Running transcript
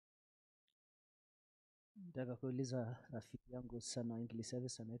Nataka kuuliza rafiki yangu sana English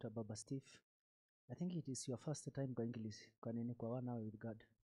service anaitwa Baba Steve. I think it is your first time kwa English. Kwa nini kwa One Hour with God?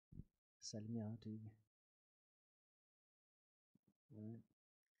 Salimia watu hivi.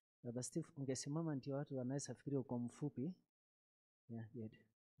 Baba Steve, ungesimama ndio watu wanaweza fikiri uko mfupi. Yeah, good.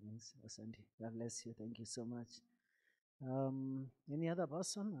 Yes, asante. God bless you. Thank you so much. Any other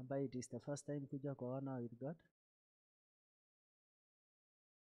person ambaye it is the first time kuja kwa One Hour with God?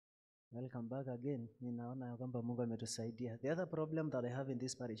 Welcome back again. Ninaona kwamba Mungu ametusaidia. The other problem that I have in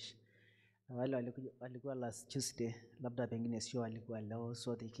this parish, wale walikuwa last Tuesday, labda pengine sio walikuwa leo,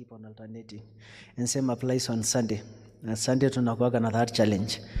 so they keep on alternating. And same applies on Sunday. Na Sunday tunakuwa na that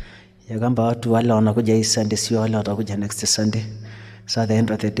challenge. Ya kwamba watu wale wanakuja hii Sunday sio wale watakuja next Sunday. So at the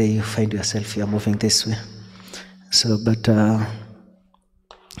end of the day you find yourself you are moving this way. So but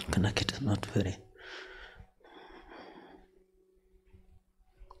kana kitu not very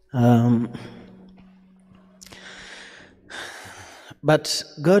but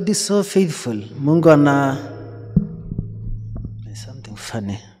God is so faithful. Mungu ana something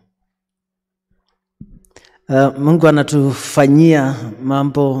funny. Mungu anatufanyia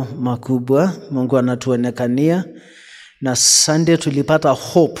mambo makubwa. Mungu anatuonekania. Na Sunday tulipata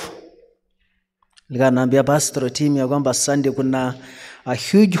hope. Nikanaambia pastor team ya kwamba Sunday kuna a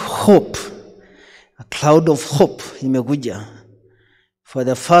huge hope. A cloud of hope imekuja. For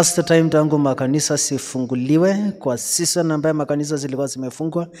the first time tangu makanisa sifunguliwe kwa season ambayo makanisa zilikuwa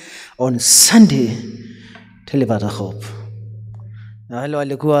zimefungwa, on Sunday tulipata hope. Na wale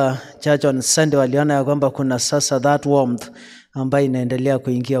walikuwa church on Sunday waliona ya kwamba kuna sasa that warmth ambayo inaendelea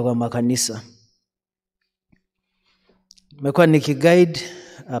kuingia kwa makanisa. Nimekuwa nikiguide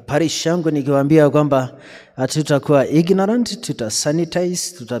parish yangu nikiwaambia kwamba hatutakuwa ignorant,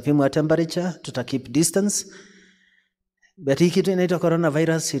 tutasanitize, tutapima temperature, tutakeep distance. But hii kitu inaitwa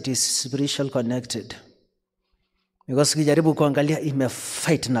coronavirus, it is spiritual connected. Because kijaribu kuangalia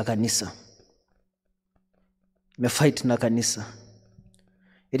imefight na kanisa. Imefight na kanisa.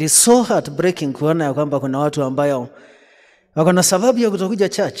 It is so heartbreaking kuona ya kwamba kuna watu ambao wako na sababu ya kutokuja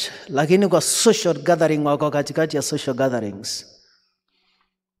church, lakini kwa social gathering wako katikati ya social gatherings.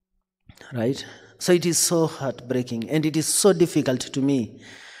 Right? So it is so heartbreaking and it is so difficult to me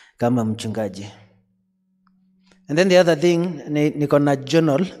kama mchungaji. And then the other thing, niko na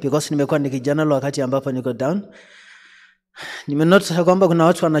journal, because nimekuwa nikijournal wakati ambapo niko down. Nimenotice kwamba kuna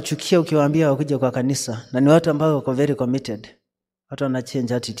watu wanachukia ukiwaambia wakuje kwa kanisa, na ni watu ambao wako very committed. Watu wana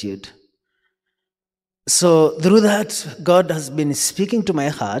change attitude. So through that, God has been speaking to my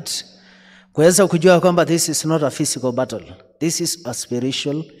heart, kuweza kujua kwamba this is not a physical battle. This is a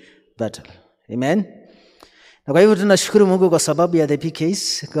spiritual battle. Amen? Na kwa hivyo tunashukuru Mungu kwa sababu ya the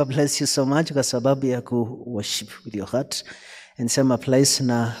PKs. God bless you so much kwa sababu ya worship with your heart. And same applies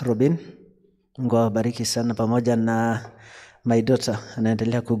na Robin. Mungu awabariki sana pamoja na my daughter.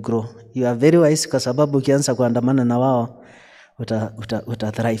 Anaendelea kugrow. You are very wise kwa sababu ukianza kuandamana na wao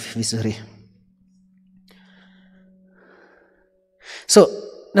uta thrive vizuri. So,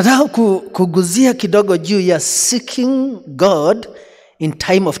 nataka kuguzia kidogo juu ya seeking God in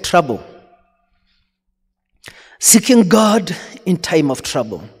time of trouble. Seeking God in time of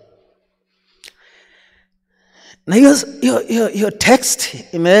trouble. Na hiyo text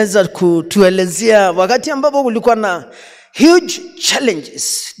imeweza kutuelezea wakati ambapo kulikuwa na huge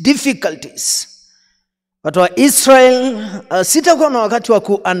challenges, difficulties. Watu wa Israel, sitakuwa na wakati wa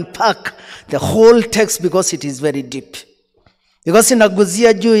ku-unpack the whole text because it is very deep. Because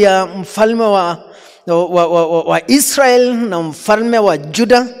inaguzia juu ya mfalme wa Israel na mfalme wa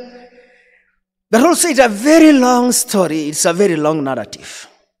Judah. But also it's a very long story. It's a very long narrative.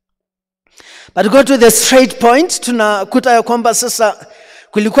 But go to the straight point. Tunakuta ya kwamba sasa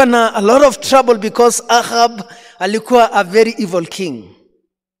kulikuwa na a lot of trouble because Ahab alikuwa a very evil king.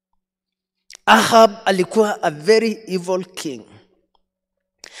 Ahab alikuwa a very evil king.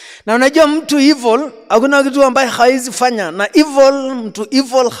 Na unajua mtu evil, hakuna kitu ambaye hawezi fanya. Na mtu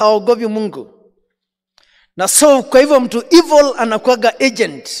evil haogopi Mungu. Na so kwa hivyo mtu evil anakuwaga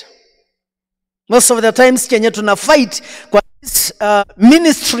agent. Most of the times kenye tuna fight kwa this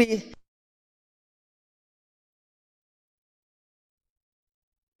ministry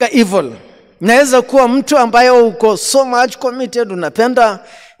evil. Naweza kuwa mtu ambaye uko so much committed, unapenda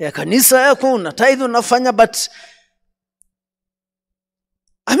ya kanisa yako, unatithe, unafanya, but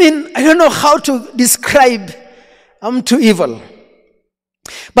I don't know how to describe mtu evil.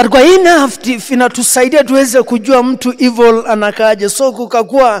 But kwa inatusaidia tuweze kujua mtu evil anakaje. So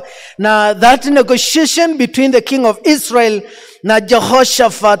kukakuwa na that negotiation between the king of Israel na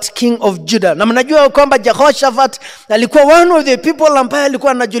Jehoshaphat, king of Judah. Na mnajua kwamba Jehoshaphat alikuwa one of the people ambaye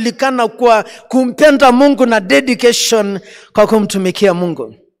alikuwa anajulikana kwa kumpenda Mungu na dedication kwa kumtumikia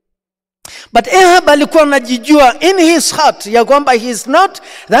Mungu. But Ahab alikuwa anajijua in his heart ya kwamba he is not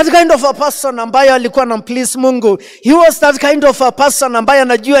that kind of a person ambaye alikuwa anamplease Mungu. He was that kind of a person ambaye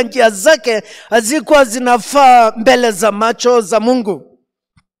anajua njia zake hazikuwa zinafaa mbele za macho za Mungu.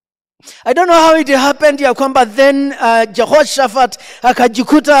 I don't know how it happened ya kwamba then Jehoshaphat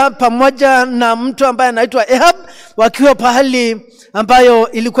akajikuta pamoja na mtu ambaye anaitwa Ahab wakiwa pahali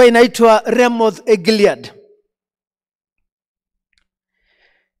ambayo ilikuwa inaitwa Ramoth Gilead.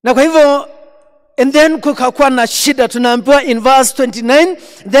 Na kwa hivyo, and then kukakuwa na shida. Tunaambiwa in verse 29,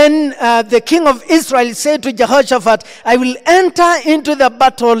 then the king of Israel said to Jehoshaphat, I will enter into the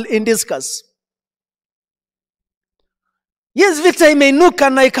battle in discuss. Yes, vita imeinuka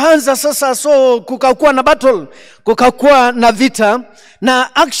na ikaanza sasa, so kukakuwa na battle, kukakuwa na vita.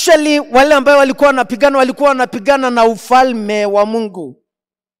 Na actually wale ambao walikuwa wanapigana na ufalme wa Mungu.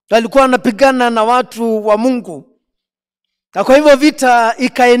 Walikuwa wanapigana na watu wa Mungu. Na kwa hivyo vita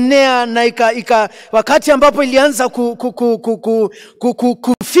ikaenea na wakati ambapo ilianza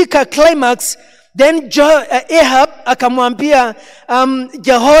kufika climax, then Ahab akamwambia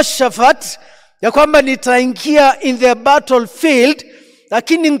Jehoshaphat ya kwamba nitaingia in the battlefield,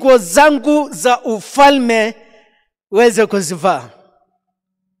 lakini nguo zangu za ufalme uweze kuzivaa.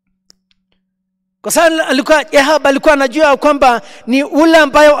 Kwa sababu Ahab alikuwa anajua kwamba ni ule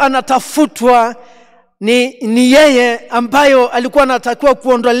ambayo anatafutwa ni yeye ambayo alikuwa anatakiwa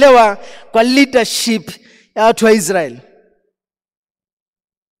kuondolewa kwa leadership ya watu wa Israel.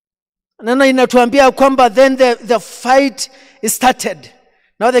 Nana inatuambia kwamba then the fight started.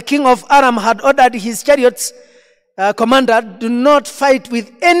 Now the king of Aram had ordered his chariots commander, do not fight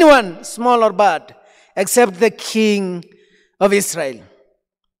with anyone, small or bad, except the king of Israel.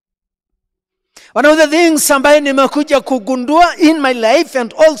 One of the things ambayo nimekuja kugundua in my life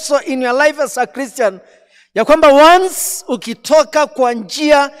and also in your life as a Christian, ya kwamba once ukitoka kwa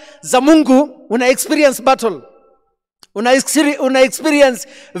njia za Mungu, una experience battle. Una experience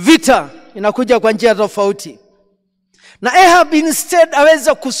vita, inakuja kwa njia tofauti. Na Ahab instead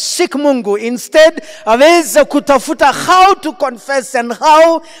aweza kusik Mungu, instead aweza kutafuta how to confess and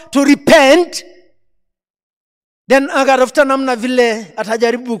how to repent, then akatafuta namna vile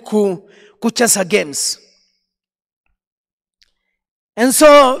atajaribu kucheza games. And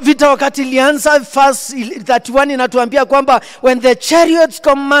so vita wakati ilianza, verse 31 inatuambia kwamba when the chariots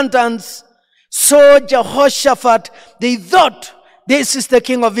commandants saw Jehoshaphat, they thought this is the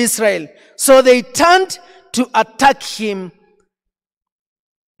king of Israel. So they turned to attack him.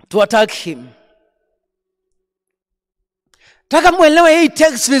 Taka muelewe hii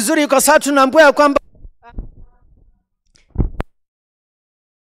text vizuri, kwa sababu tunaambiwa kwamba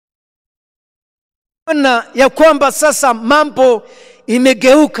ya kwamba sasa mambo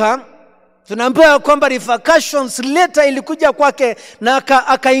imegeuka. Tunaambiwa kwamba repercussions later ilikuja kwake na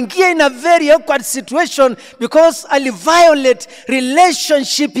akaingia in a very awkward situation because aliviolate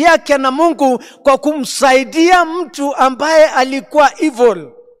relationship yake na Mungu kwa kumsaidia mtu ambaye alikuwa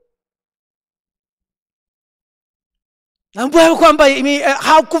evil. Naambiwa kwamba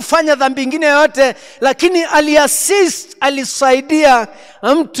hakufanya dhambi nyingine yote, lakini alisaidia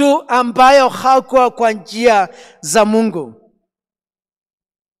mtu ambaye hakuwa kwa njia za Mungu.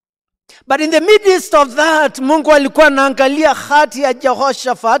 But in the midst of that, Mungu alikuwa anaangalia hati ya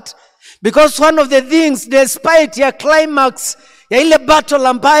Jehoshaphat, because one of the things, despite ya climax ya ile battle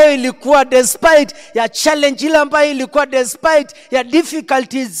ambayo ilikuwa, despite ya challenge ile ambayo ilikuwa, despite ya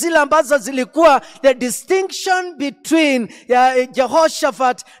difficulties zile ambazo zilikuwa, the distinction between ya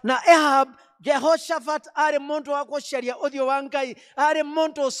Jehoshaphat na Ahab, Jehoshaphat are muntu wako sheria odio wangai, are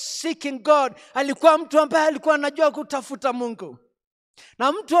muntu seeking God. Alikuwa mtu ambaye alikuwa anajua kutafuta Mungu.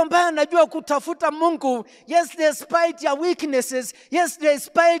 Na mtu ambaye anajua kutafuta Mungu, yes, despite your weaknesses, yes,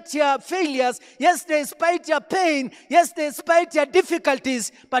 despite your failures, yes, despite your pain, yes, despite your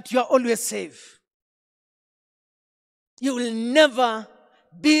difficulties, but you are always safe. You will never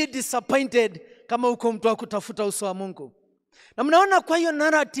be disappointed kama uko mtu wa kutafuta uso wa Mungu. Na mnaona kwa hiyo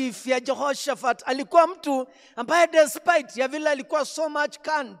narrative ya Jehoshaphat, alikuwa mtu ambaye despite ya vile alikuwa so much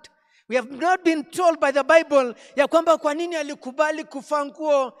kind. We have not been told by the Bible ya kwamba kwa nini alikubali kuvaa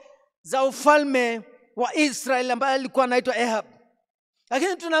nguo za ufalme wa Israel ambaye alikuwa anaitwa Ahab.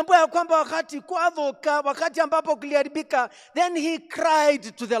 Lakini tunaambiwa ya kwamba wakati ambapo kuliharibika, then he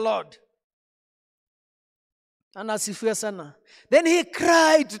cried to the Lord. Anasifiwe sana. Then he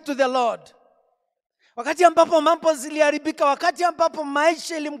cried to the Lord. Wakati ambapo mambo ziliharibika, wakati ambapo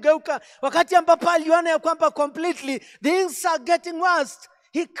maisha ilimgeuka, wakati ambapo aliona ya kwamba completely things are getting worse,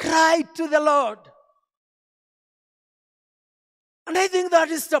 he cried to the Lord. And I think that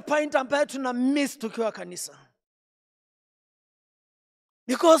is the point ambayo tuna miss tukiwa kanisa.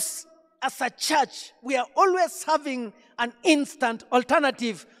 Because as a church, we are always having an instant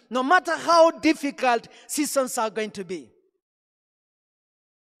alternative, no matter how difficult seasons are going to be.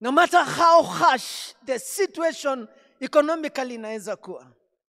 No matter how harsh the situation economically inaweza kuwa.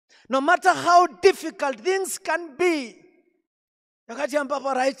 No matter how difficult things can be. Wakati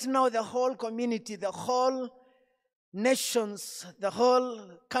ambapo right now the whole community, the whole nations, the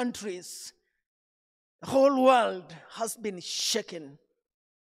whole countries, the whole world has been shaken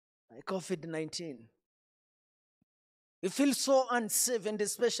by COVID-19. We feel so unsafe, and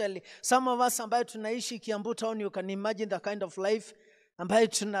especially some of us ambayo tunaishi Kiambu town, you can imagine the kind of life ambayo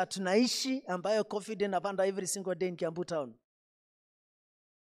tunaishi, ambayo COVID inapanda every single day in Kiambu town.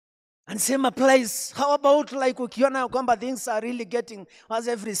 And same applies. How about like ukiona kwamba things are really getting worse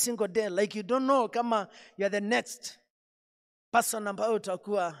every single day, like you don't know kama you are the next person ambayo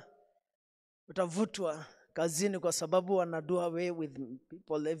utavutwa kazini kwa sababu wana do away with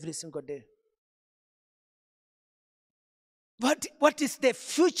people every single day. What is the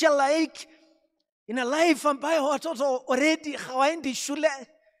future like in a life ambayo watoto already hawaendi shule?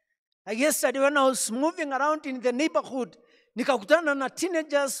 I guess that when I was moving around in the neighborhood, nikakutana na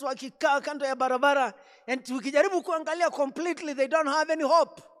teenagers wakikaa kando ya barabara, and ukijaribu kuangalia completely they don't have any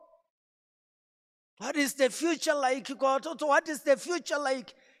hope. What is the future like kwa watoto? What is the future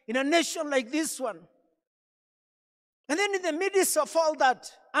like in a nation like this one? And then in the midst of all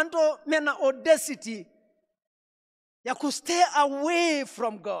that, ando mena audacity ya ku stay away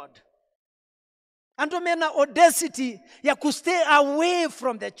from God. Ando mena audacity ya ku stay away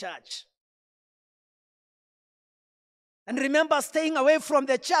from the church. And remember, staying away from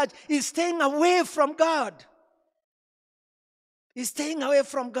the church is staying away from God. Is staying away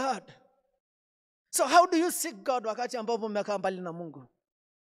from God. So how do you seek God wakati ambapo umekaa mbali na Mungu?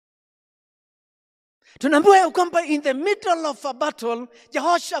 Tunaambiwa ya kwamba in the middle of a battle,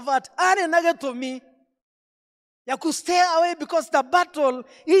 Jehoshaphat anagetomi ya ku stay away, because the battle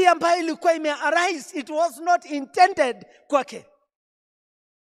hii ambayo ilikuwa arise, it was not intended kwake.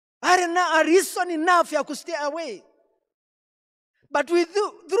 Arena a reason enough ya ku stay away. But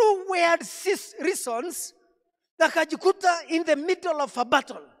through weird reasons, akajikuta in the middle of a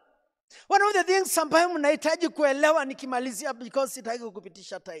battle. One of the things ambayo mnahitaji kuelewa nikimalizia, because sitaki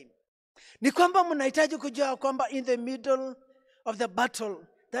kukupitisha time, ni kwamba mnahitaji kujua kwamba in the middle of the battle,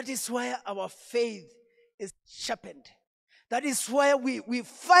 that is where our faith is sharpened. That is where we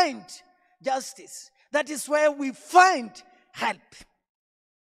find justice. That is where we find help.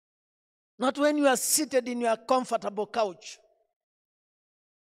 Not when you are seated in your comfortable couch.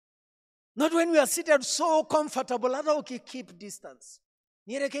 Not when we are seated so comfortable, hata keep distance.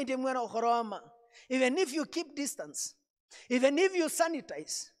 Even if you keep distance, even if you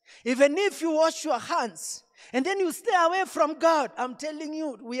sanitize, even if you wash your hands, and then you stay away from God, I'm telling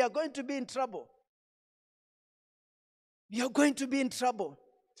you, we are going to be in trouble. You are going to be in trouble.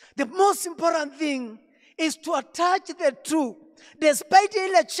 The most important thing is to attach the two, despite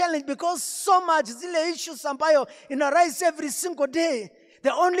the challenge, because so much zile issues ambayo arise every single day.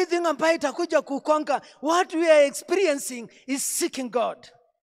 The only thing ambayo itakuja kukonga what we are experiencing is seeking God.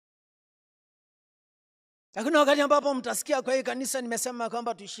 Hakuna wakati ambapo mtasikia kwa hii kanisa nimesema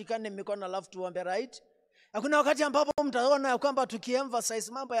kwamba tushikane mikono alafu tuombe, right? Hakuna wakati ambapo mtaona kwamba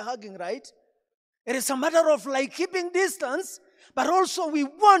tukiemphasize mambo ya hugging, right? It is a matter of like keeping distance, but also we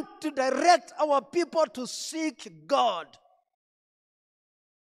want to direct our people to seek God.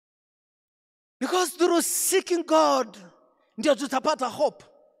 Because through seeking God, ndio tutapata hope,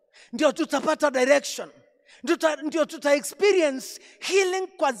 ndio tutapata direction, ndio tuta experience healing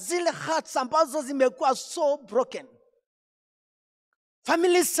kwa zile hearts ambazo zimekuwa so broken.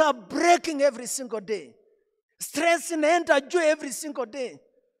 Families are breaking every single day. Stress inaenda juu every single day.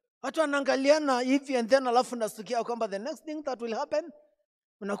 Watu wanaangaliana hivi, and then alafu nasikia kwamba the next thing that will happen,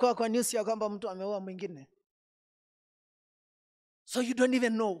 unakuwa kwa news ya kwamba mtu ameua mwingine. So you don't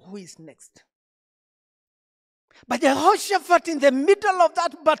even know who is next. But Jehoshaphat, in the middle of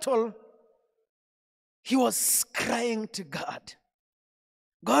that battle, he was crying to God.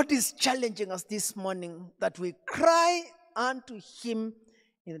 God is challenging us this morning that we cry unto him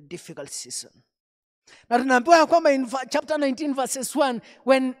in a difficult season. Now tunaambiwa kwamba in chapter 19 verses 1,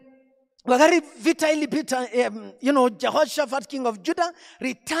 when Wakati vita ilipita, Jehoshaphat, king of Judah,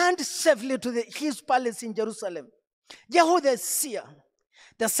 returned safely to his palace in Jerusalem. Jehu the seer,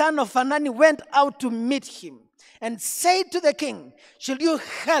 the son of Hanani, went out to meet him and said to the king, should you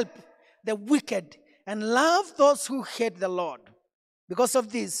help the wicked and love those who hate the Lord? Because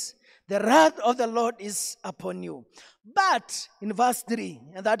of this, the wrath of the Lord is upon you. But in verse 3,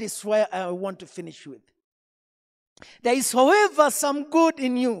 and that is where I want to finish with, there is, however, some good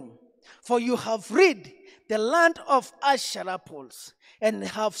in you, for you have rid the land of Asherah poles and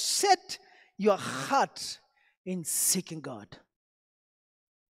have set your heart in seeking God.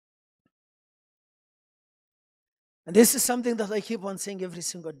 And this is something that I keep on saying every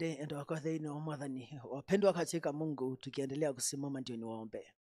single day. And wakati ni wamadhani wapendwa katika Mungu, tukiendelea kusimama ndio ni waombe.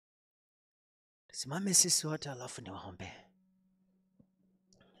 Tusimame sisi wote alafu ni waombe.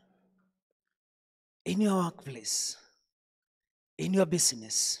 In your workplace, in your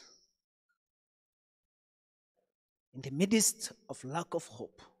business, in the midst of lack of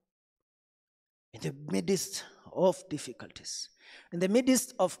hope, in the midst of difficulties, in the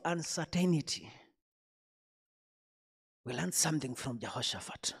midst of uncertainty, we learn something from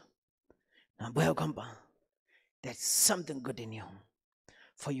Jehoshaphat. There's something good in you.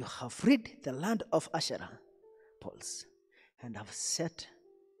 For you have rid the land of Asherah poles and have set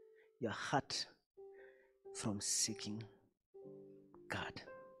your heart from seeking God.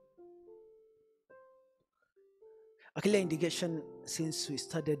 A clear indication since we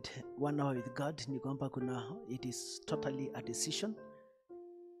started 1 hour with God, it is totally a decision.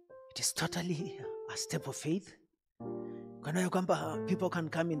 It is totally a step of faith. People can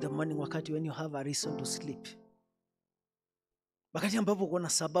come in the morning wakati when you have a reason to sleep. Wakati ambapo kuna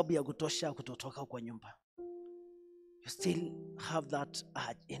sababu ya kutosha kutotoka kwa nyumba. You still have that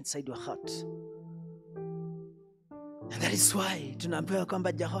urge inside your heart. And that is why tunaambiwa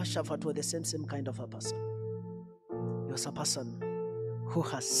kwamba Jehoshaphat was the same kind of a person. He was a person who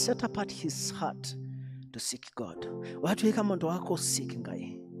has set apart his heart to seek God. Watu weka mondo wako seek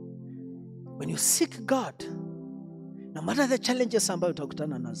ngai. When you seek God, no matter the challenges ambayo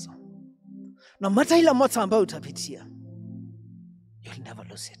utakutana nazo, no matter ile moto ambayo utapitia, you'll never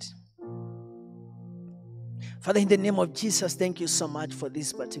lose it. Father, in the name of Jesus, thank you so much for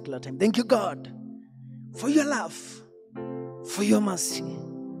this particular time. Thank you, God, for your love, for your mercy,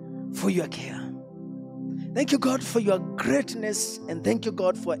 for your care. Thank you, God, for your greatness, and thank you,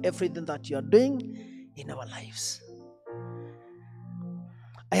 God, for everything that you are doing in our lives.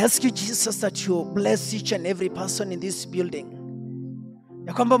 I ask you, Jesus, that you bless each and every person in this building.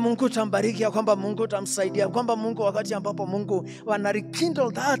 Ya kwamba Mungu tambariki, ya kwamba Mungu tamsaidia, ya kwamba Mungu wakati ambapo Mungu wana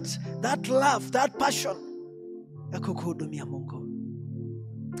rekindle that love, that passion ya kukuhudumia Mungu.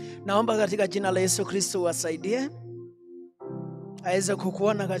 Naomba katika jina la Yesu Kristo wasaidie, aweze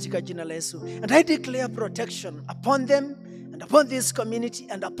kukuona katika jina la Yesu. And I declare protection upon them and upon this community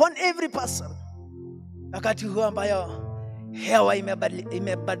and upon every person. Wakati huu ambayo hewa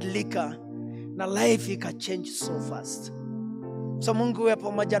imebadilika na life ika change so fast. So Mungu wewe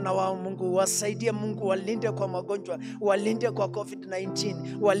pamoja na wao, Mungu wasaidie, Mungu walinde kwa magonjwa, walinde kwa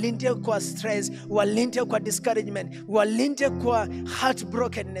COVID-19, walinde kwa stress, walinde kwa discouragement, walinde kwa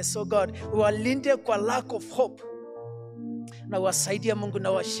heartbrokenness, oh God, walinde kwa lack of hope. Na wasaidie Mungu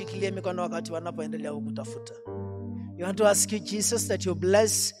na washikilie mikono wakati wanapoendelea kukutafuta. You want to ask you, Jesus, that you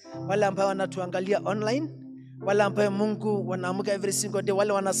bless wale ambao wanatuangalia online, wale ambao Mungu wanaamuka every single day,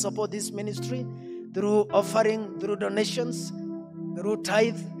 wale wana support this ministry through offering, through donations, through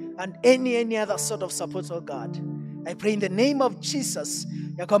tithe, and any other sort of support, oh God. I pray in the name of Jesus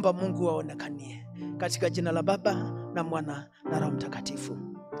ya kwamba Mungu waonekanie katika jina la Baba na Mwana na Roho Mtakatifu.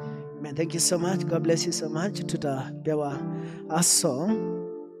 Amen. Thank you so much. God bless you so much. Tutapewa a song,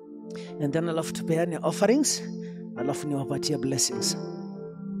 and then alafu tupeane offerings, alafu niwapatie blessings.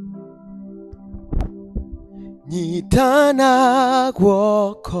 Nyitana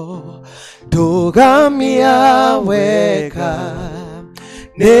guoko tugamia weka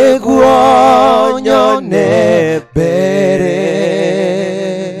neguo nyone mbere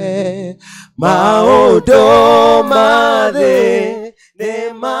maũndũ mathĩ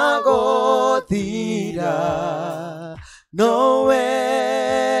nĩ magothira nowe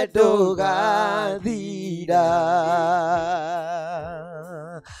ndũgathira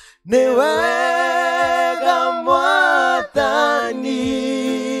nĩ wega Mwathani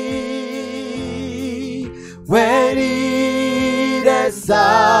werire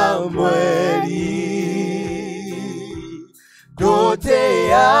Samweli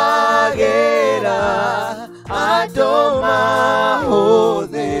ndũteagĩra andũ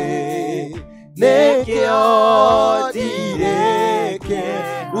mahũthĩ nĩkĩo ndirĩke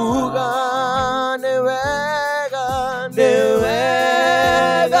uga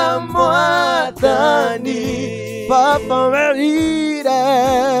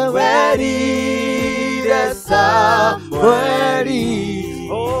merire Samueli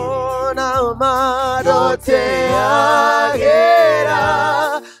ona marote agera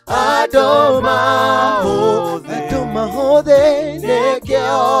adoma hode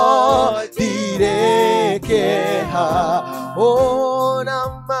nekeo direkeha ona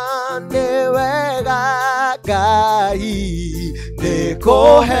manewega gai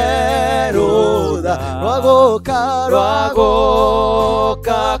nekoheroda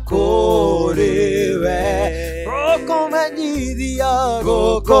rwagoka korewe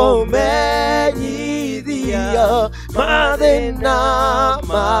gokomenyithia mathina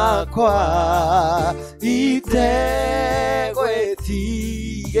makwa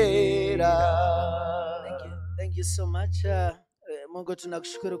itegwetigera. Thank you so much. Mungu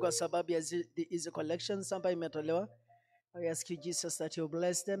tunakushukuru kwa sababu ya hizi collections ambayo imetolewa. We ask you Jesus that you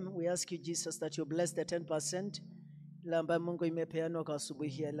bless them. We ask you Jesus that you bless the 10% ile ambayo Mungu imepeanwa kwa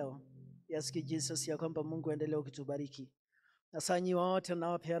asubuhi ya leo. We ask you Jesus ya kwamba Mungu endelee ukitubariki. Na sanyi wote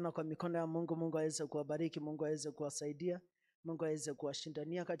nawapeana kwa mikono ya Mungu, Mungu aweze kuwabariki, Mungu aweze kuwasaidia, Mungu aweze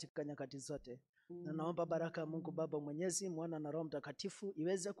kuwashindania katika nyakati zote. Na naomba baraka ya Mungu Baba Mwenyezi, Mwana na Roho Mtakatifu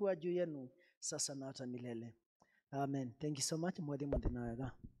iweze kuwa juu yenu sasa na hata milele. Amen. Thank you so much. Mwalimu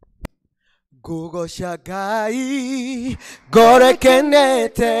ndinaga. Gugo shagai gore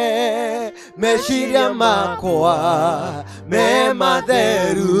kenete meshiria makwa me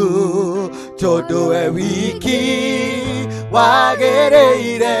matheru todo e wiki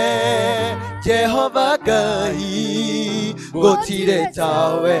wagereire Jehova Ngai gotire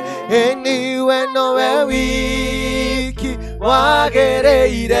tawe eniwe nowe wiki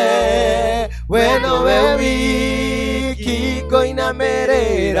wagereire wenowe wiki koina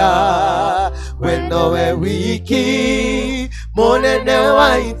merera wenowe wiki monene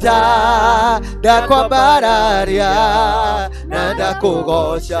waita dakwabararia na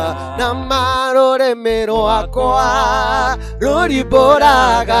dakugosha na maroremero akwa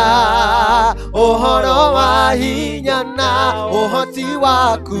ruriboraga ohoro wa hinya na ohoti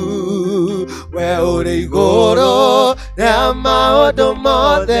waku we uri iguru na maundu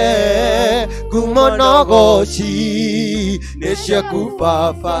mothe kumonogoci niciaku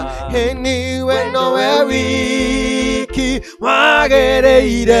baba eniwe nowe wiki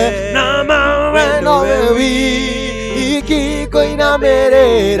wagereire na mawe nowe wiki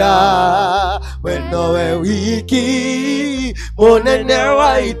koinamerera we nowe wiki monene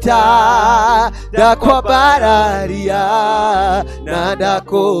waita dakwabararia na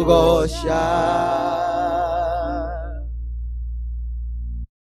dakugosha.